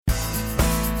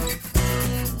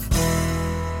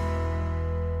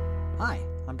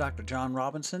Dr. John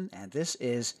Robinson, and this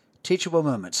is Teachable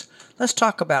Moments. Let's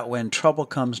talk about when trouble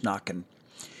comes knocking.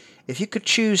 If you could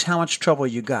choose how much trouble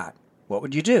you got, what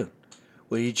would you do?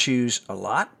 Would you choose a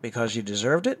lot because you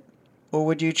deserved it? Or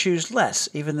would you choose less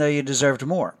even though you deserved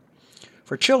more?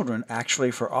 For children,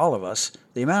 actually for all of us,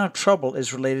 the amount of trouble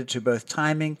is related to both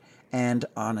timing and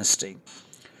honesty.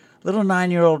 Little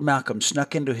 9-year-old Malcolm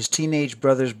snuck into his teenage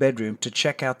brother's bedroom to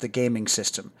check out the gaming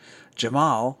system.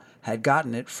 Jamal had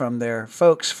gotten it from their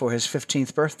folks for his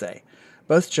 15th birthday.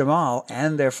 Both Jamal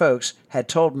and their folks had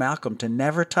told Malcolm to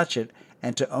never touch it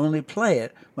and to only play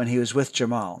it when he was with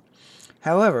Jamal.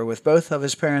 However, with both of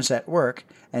his parents at work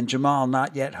and Jamal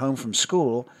not yet home from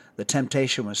school, the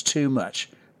temptation was too much.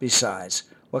 Besides,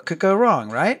 what could go wrong,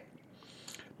 right?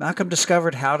 Malcolm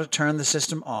discovered how to turn the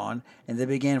system on, and they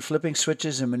began flipping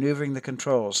switches and maneuvering the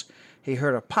controls. He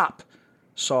heard a pop,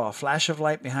 saw a flash of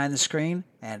light behind the screen,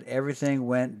 and everything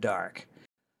went dark.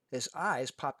 His eyes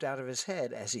popped out of his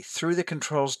head as he threw the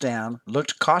controls down,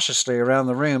 looked cautiously around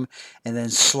the room, and then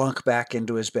slunk back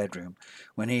into his bedroom.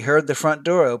 When he heard the front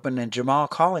door open and Jamal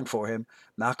calling for him,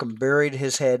 Malcolm buried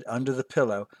his head under the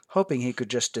pillow, hoping he could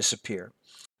just disappear.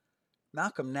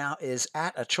 Malcolm now is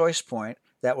at a choice point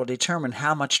that will determine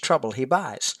how much trouble he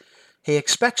buys. He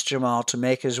expects Jamal to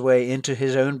make his way into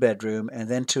his own bedroom and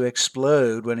then to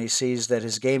explode when he sees that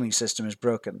his gaming system is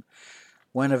broken.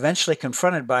 When eventually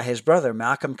confronted by his brother,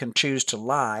 Malcolm can choose to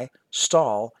lie,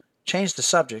 stall, change the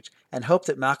subject, and hope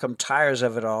that Malcolm tires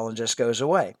of it all and just goes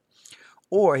away.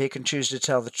 Or he can choose to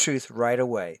tell the truth right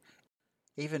away,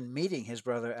 even meeting his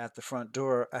brother at the front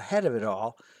door ahead of it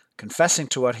all, confessing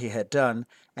to what he had done,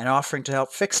 and offering to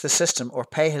help fix the system or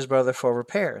pay his brother for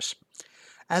repairs.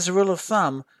 As a rule of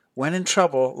thumb, when in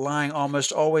trouble, lying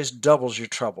almost always doubles your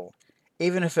trouble.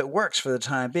 Even if it works for the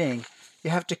time being, you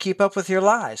have to keep up with your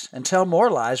lies and tell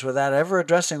more lies without ever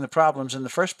addressing the problems in the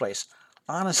first place.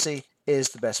 Honesty is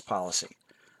the best policy.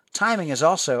 Timing is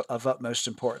also of utmost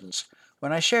importance.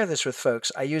 When I share this with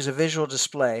folks, I use a visual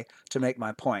display to make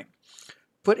my point.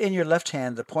 Put in your left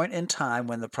hand the point in time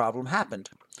when the problem happened.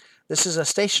 This is a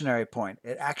stationary point.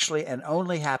 It actually and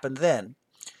only happened then.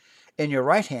 In your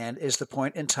right hand is the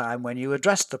point in time when you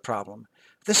addressed the problem.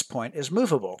 This point is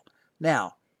movable.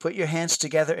 Now, put your hands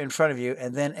together in front of you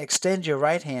and then extend your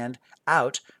right hand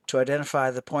out to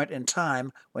identify the point in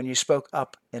time when you spoke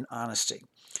up in honesty.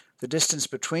 The distance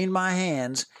between my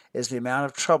hands is the amount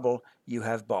of trouble you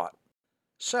have bought.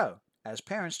 So, as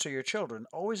parents to your children,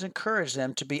 always encourage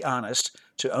them to be honest,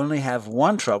 to only have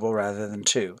one trouble rather than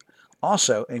two.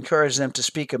 Also, encourage them to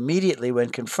speak immediately when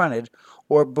confronted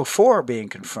or before being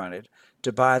confronted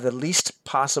to buy the least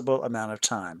possible amount of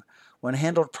time. When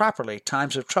handled properly,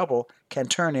 times of trouble can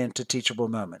turn into teachable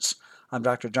moments. I'm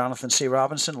Dr. Jonathan C.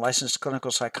 Robinson, licensed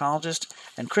clinical psychologist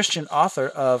and Christian author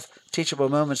of Teachable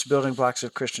Moments, Building Blocks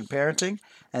of Christian Parenting,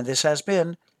 and this has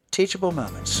been Teachable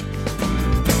Moments.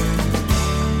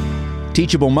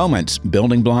 Teachable Moments,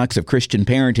 Building Blocks of Christian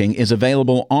Parenting is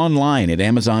available online at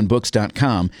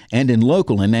AmazonBooks.com and in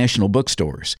local and national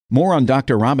bookstores. More on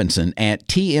Dr. Robinson at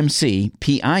tmcpinc.com.